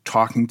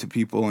talking to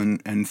people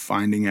and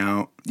finding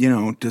out,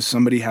 does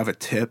somebody have a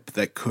tip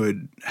that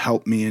could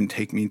help me and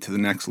take me to the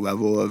next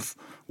level of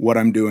what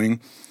I'm doing?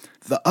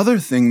 The other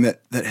thing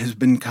that has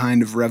been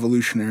kind of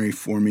revolutionary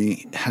for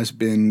me has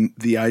been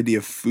the idea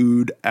of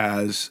food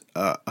as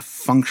a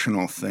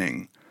functional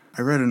thing.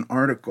 I read an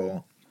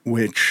article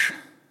which,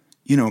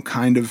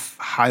 kind of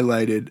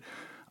highlighted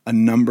a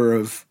number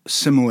of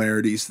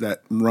similarities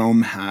that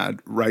Rome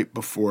had right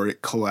before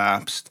it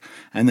collapsed,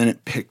 and then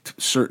it picked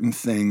certain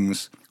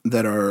things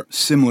that are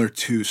similar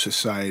to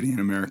society in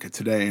America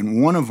today,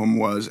 and one of them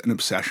was an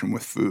obsession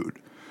with food.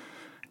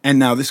 And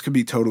now this could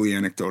be totally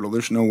anecdotal.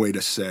 There's no way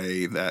to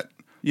say that,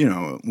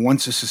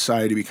 once a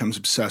society becomes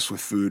obsessed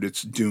with food,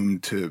 it's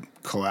doomed to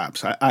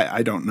collapse.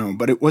 I don't know,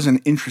 but it was an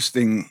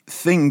interesting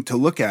thing to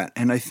look at,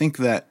 and I think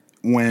that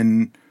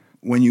when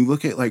you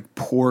look at like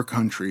poor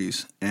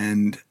countries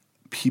and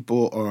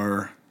people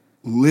are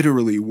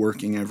literally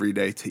working every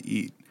day to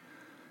eat,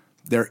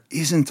 there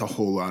isn't a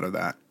whole lot of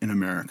that in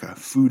America.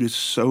 Food is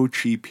so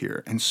cheap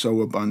here and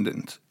so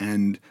abundant.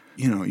 And,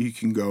 you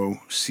can go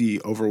see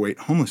overweight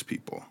homeless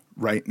people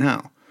right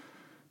now.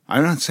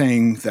 I'm not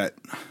saying that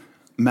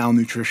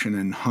malnutrition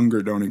and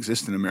hunger don't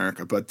exist in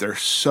America, but they're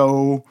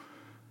so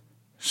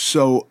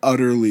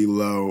utterly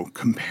low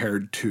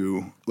compared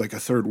to like a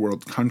third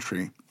world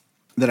country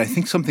that I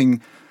think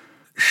something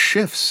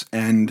shifts,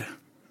 and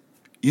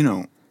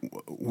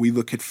we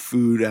look at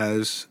food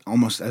as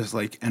almost as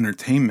like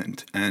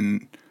entertainment,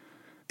 and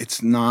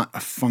it's not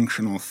a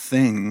functional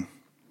thing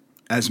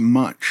as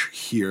much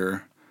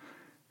here.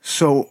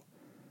 So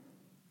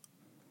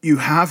you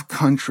have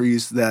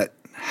countries that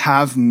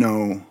have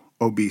no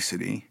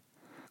obesity,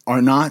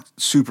 are not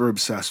super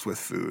obsessed with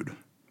food,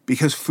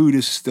 because food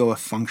is still a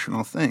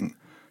functional thing.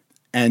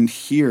 And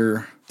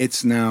here,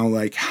 it's now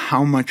like,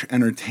 how much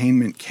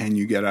entertainment can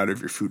you get out of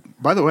your food?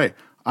 By the way,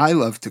 I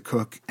love to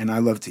cook and I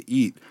love to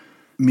eat.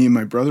 Me and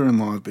my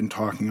brother-in-law have been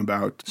talking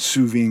about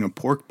sous videing a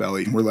pork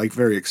belly. We're like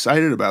very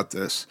excited about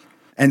this.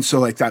 And so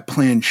like that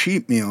planned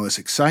cheat meal is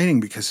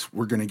exciting because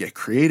we're going to get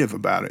creative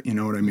about it. You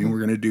know what I mean? We're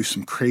going to do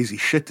some crazy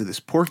shit to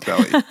this pork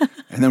belly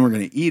and then we're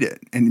going to eat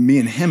it. And me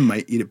and him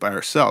might eat it by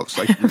ourselves.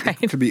 Like right.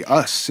 It could be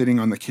us sitting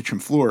on the kitchen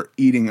floor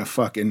eating a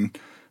fucking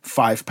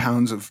 5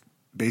 pounds of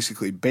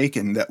basically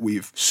bacon that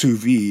we've sous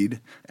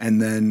vide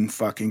and then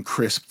fucking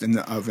crisped in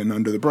the oven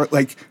under the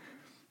like,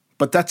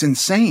 but that's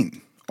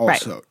insane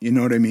also. Right. You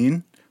know what I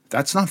mean?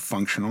 That's not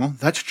functional.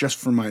 That's just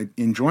for my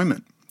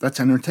enjoyment. That's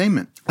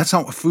entertainment. That's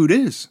not what food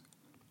is.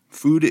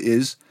 Food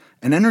is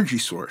an energy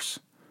source.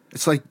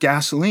 It's like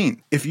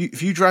gasoline. If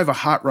you drive a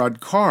hot rod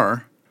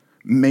car,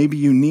 maybe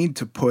you need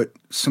to put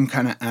some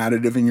kind of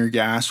additive in your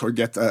gas or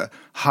get the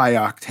high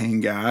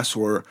octane gas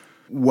or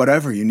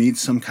whatever. You need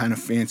some kind of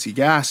fancy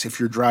gas if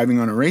you're driving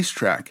on a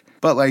racetrack.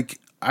 But like,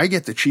 I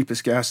get the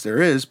cheapest gas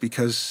there is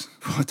because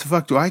what the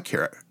fuck do I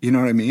care? You know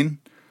what I mean?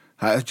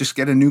 I just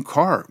get a new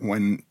car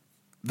when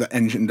the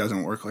engine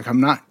doesn't work. Like, I'm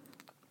not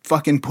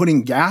fucking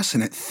putting gas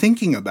in it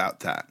thinking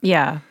about that.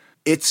 Yeah.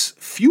 It's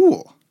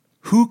fuel.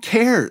 Who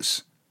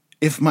cares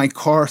if my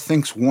car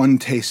thinks one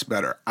tastes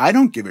better? I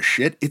don't give a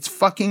shit. It's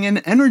fucking an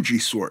energy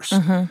source.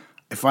 Mm-hmm.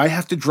 If I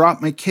have to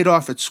drop my kid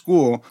off at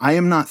school, I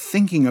am not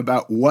thinking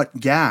about what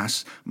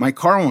gas my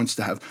car wants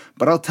to have.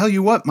 But I'll tell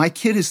you what, my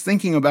kid is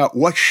thinking about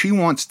what she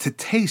wants to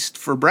taste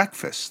for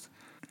breakfast,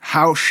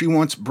 how she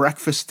wants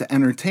breakfast to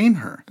entertain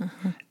her,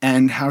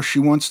 and how she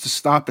wants to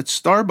stop at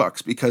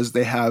Starbucks because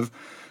they have,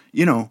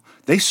 you know,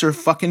 they serve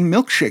fucking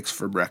milkshakes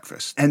for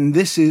breakfast. And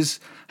this is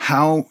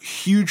how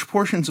huge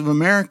portions of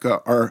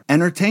America are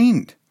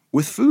entertained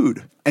with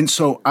food. And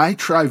so I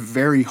try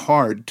very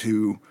hard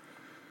to,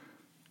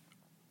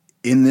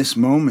 in this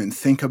moment,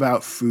 think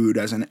about food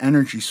as an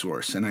energy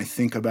source. And I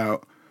think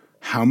about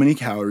how many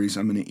calories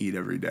I'm going to eat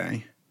every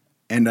day.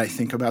 And I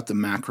think about the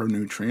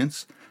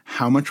macronutrients.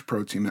 How much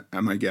protein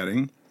am I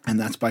getting? And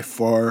that's by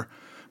far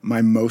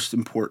my most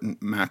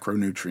important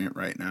macronutrient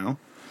right now.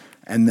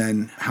 And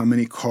then how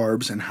many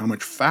carbs and how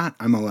much fat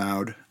I'm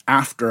allowed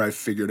after I've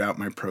figured out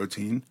my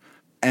protein.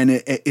 And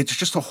it's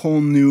just a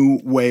whole new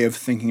way of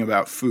thinking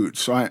about food.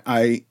 So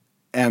I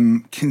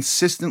am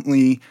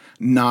consistently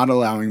not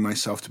allowing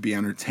myself to be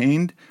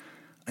entertained.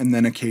 And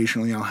then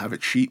occasionally I'll have a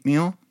cheat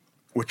meal,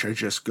 which I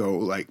just go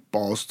like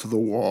balls to the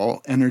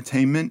wall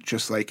entertainment.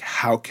 Just like,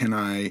 how can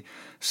I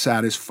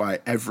satisfy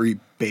every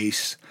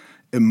base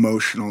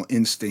emotional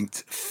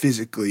instinct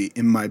physically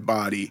in my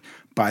body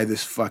by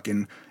this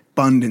fucking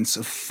abundance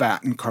of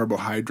fat and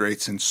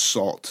carbohydrates and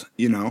salt,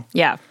 you know?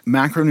 Yeah.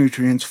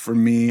 Macronutrients for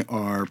me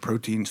are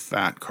proteins,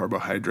 fat,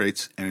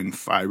 carbohydrates, and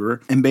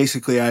fiber. And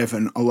basically I have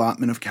an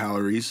allotment of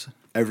calories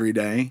every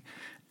day.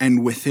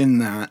 And within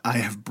that, I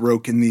have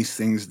broken these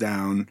things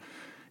down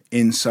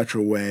in such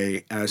a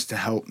way as to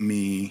help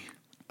me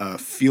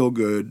feel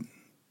good,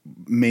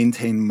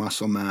 maintain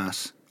muscle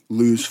mass,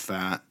 lose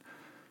fat,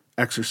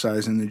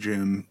 exercise in the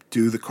gym,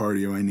 do the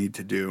cardio I need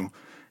to do.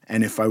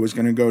 And if I was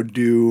going to go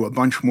do a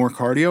bunch more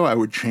cardio, I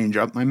would change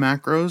up my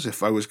macros.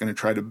 If I was going to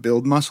try to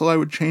build muscle, I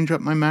would change up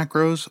my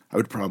macros. I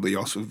would probably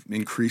also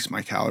increase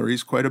my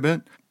calories quite a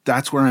bit.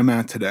 That's where I'm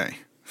at today.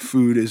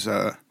 Food is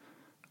a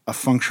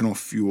functional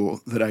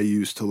fuel that I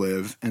use to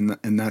live, and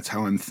that's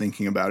how I'm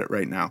thinking about it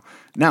right now.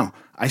 Now,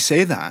 I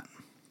say that,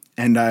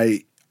 and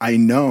I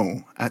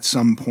know at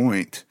some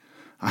point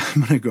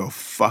I'm going to go,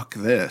 fuck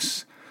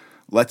this.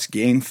 Let's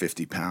gain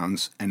 50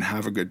 pounds and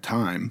have a good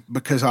time,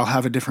 because I'll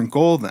have a different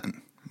goal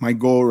then. My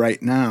goal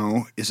right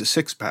now is a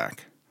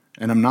six-pack,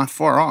 and I'm not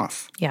far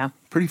off. Yeah.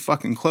 Pretty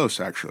fucking close,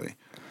 actually.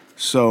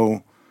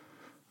 So,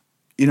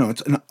 you know,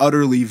 it's an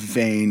utterly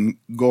vain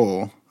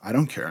goal. I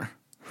don't care.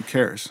 Who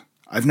cares?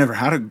 I've never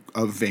had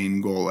a vain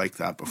goal like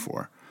that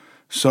before.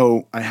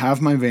 So I have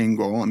my vain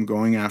goal. I'm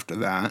going after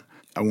that.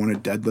 I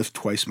want to deadlift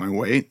twice my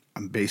weight.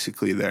 I'm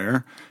basically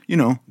there. You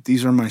know,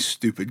 these are my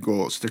stupid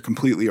goals. They're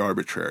completely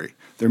arbitrary.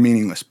 They're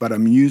meaningless. But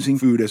I'm using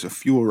food as a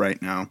fuel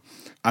right now.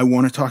 I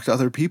want to talk to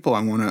other people.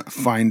 I want to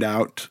find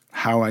out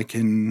how I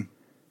can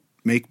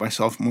make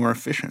myself more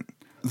efficient.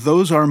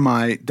 Those are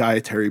my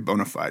dietary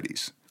bona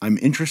fides. I'm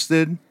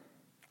interested,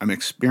 I'm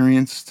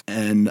experienced,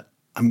 and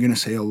I'm going to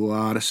say a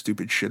lot of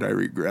stupid shit I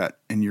regret,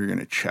 and you're going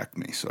to check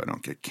me so I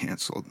don't get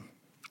canceled.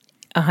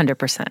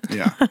 100%.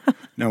 Yeah.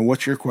 Now,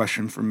 what's your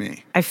question for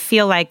me? I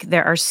feel like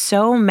there are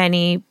so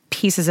many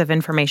pieces of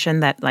information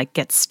that like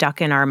get stuck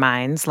in our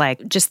minds,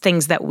 like just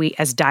things that we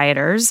as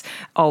dieters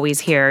always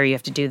hear. You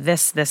have to do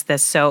this, this,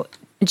 this. So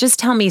just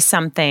tell me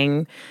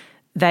something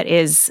that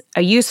is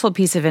a useful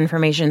piece of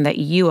information that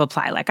you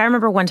apply. Like I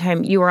remember one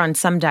time you were on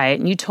some diet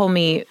and you told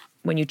me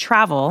when you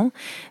travel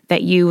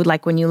that you,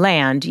 like when you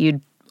land,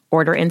 you'd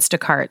order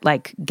Instacart,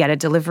 like get a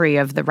delivery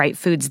of the right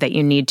foods that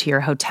you need to your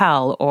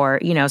hotel, or,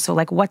 you know, so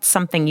like what's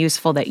something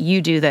useful that you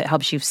do that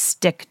helps you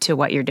stick to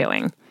what you're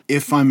doing?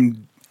 If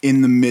I'm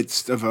in the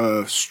midst of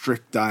a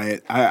strict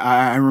diet,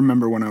 I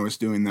remember when I was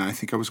doing that, I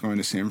think I was going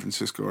to San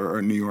Francisco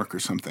or New York or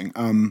something.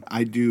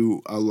 I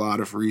do a lot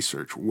of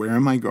research. Where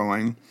am I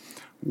going?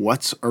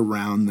 What's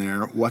around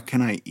there? What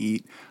can I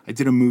eat? I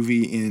did a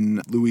movie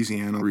in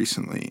Louisiana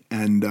recently,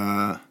 and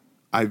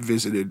I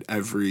visited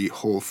every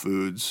Whole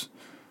Foods.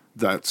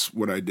 That's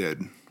what I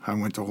did. I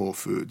went to Whole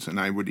Foods, and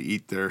I would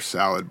eat their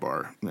salad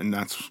bar, and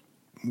that's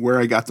where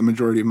I got the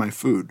majority of my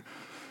food.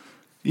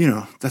 You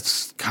know,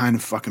 that's kind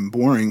of fucking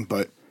boring,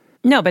 but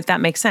No, but that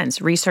makes sense.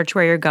 Research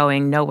where you're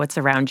going, know what's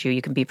around you.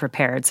 You can be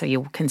prepared so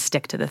you can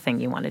stick to the thing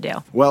you want to do.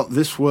 Well,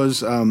 this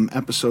was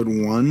episode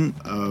 1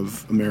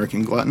 of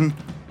American Glutton.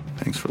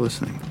 Thanks for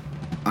listening.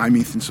 I'm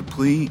Ethan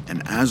Suplee,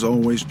 and as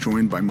always,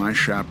 joined by my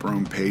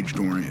chaperone, Paige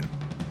Dorian.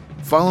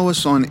 Follow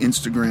us on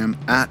Instagram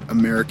at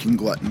American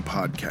Glutton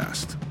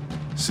Podcast.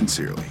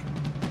 Sincerely.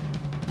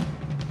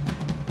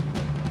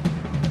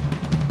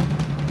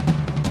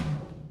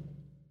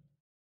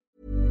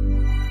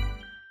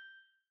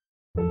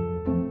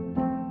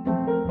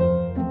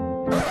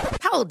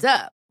 Hold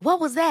up. What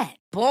was that?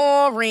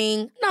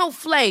 Boring. No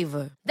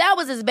flavor. That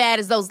was as bad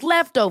as those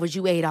leftovers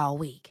you ate all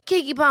week.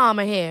 Keke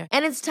Palmer here,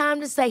 and it's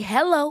time to say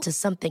hello to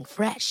something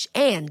fresh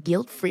and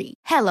guilt-free.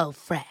 Hello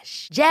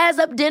Fresh. Jazz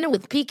up dinner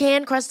with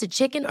pecan-crusted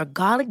chicken or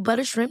garlic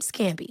butter shrimp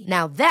scampi.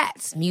 Now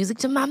that's music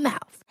to my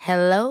mouth.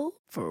 Hello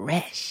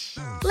Fresh.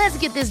 Let's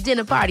get this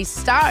dinner party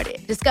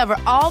started. Discover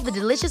all the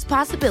delicious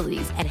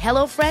possibilities at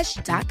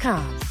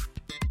HelloFresh.com.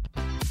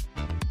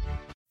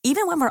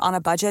 Even when we're on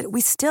a budget,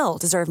 we still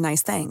deserve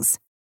nice things.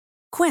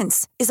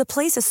 Quince is a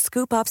place to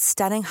scoop up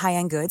stunning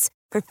high-end goods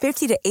for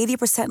 50 to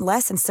 80%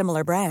 less than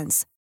similar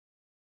brands.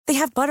 They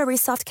have buttery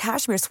soft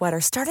cashmere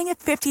sweaters starting at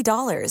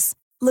 $50,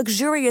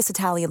 luxurious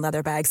Italian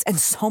leather bags, and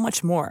so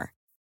much more.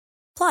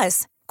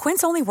 Plus,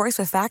 Quince only works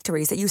with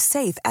factories that use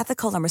safe,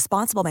 ethical, and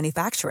responsible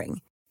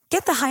manufacturing.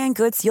 Get the high-end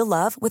goods you'll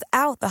love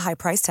without the high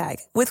price tag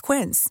with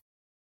Quince.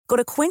 Go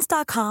to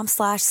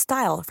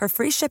quince.com/style for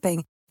free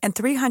shipping and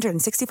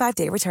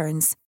 365-day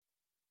returns.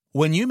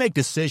 When you make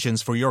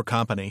decisions for your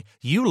company,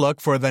 you look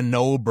for the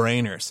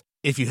no-brainers.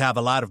 If you have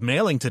a lot of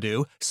mailing to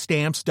do,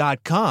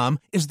 Stamps.com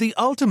is the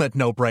ultimate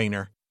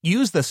no-brainer.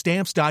 Use the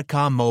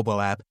Stamps.com mobile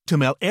app to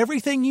mail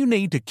everything you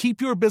need to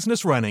keep your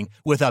business running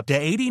with up to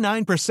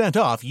 89%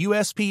 off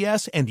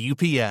USPS and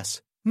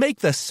UPS. Make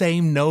the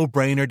same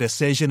no-brainer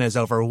decision as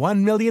over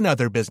 1 million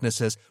other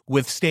businesses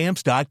with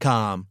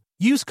Stamps.com.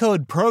 Use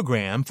code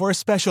PROGRAM for a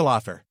special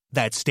offer.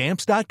 That's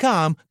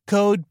Stamps.com,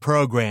 code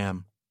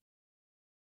PROGRAM.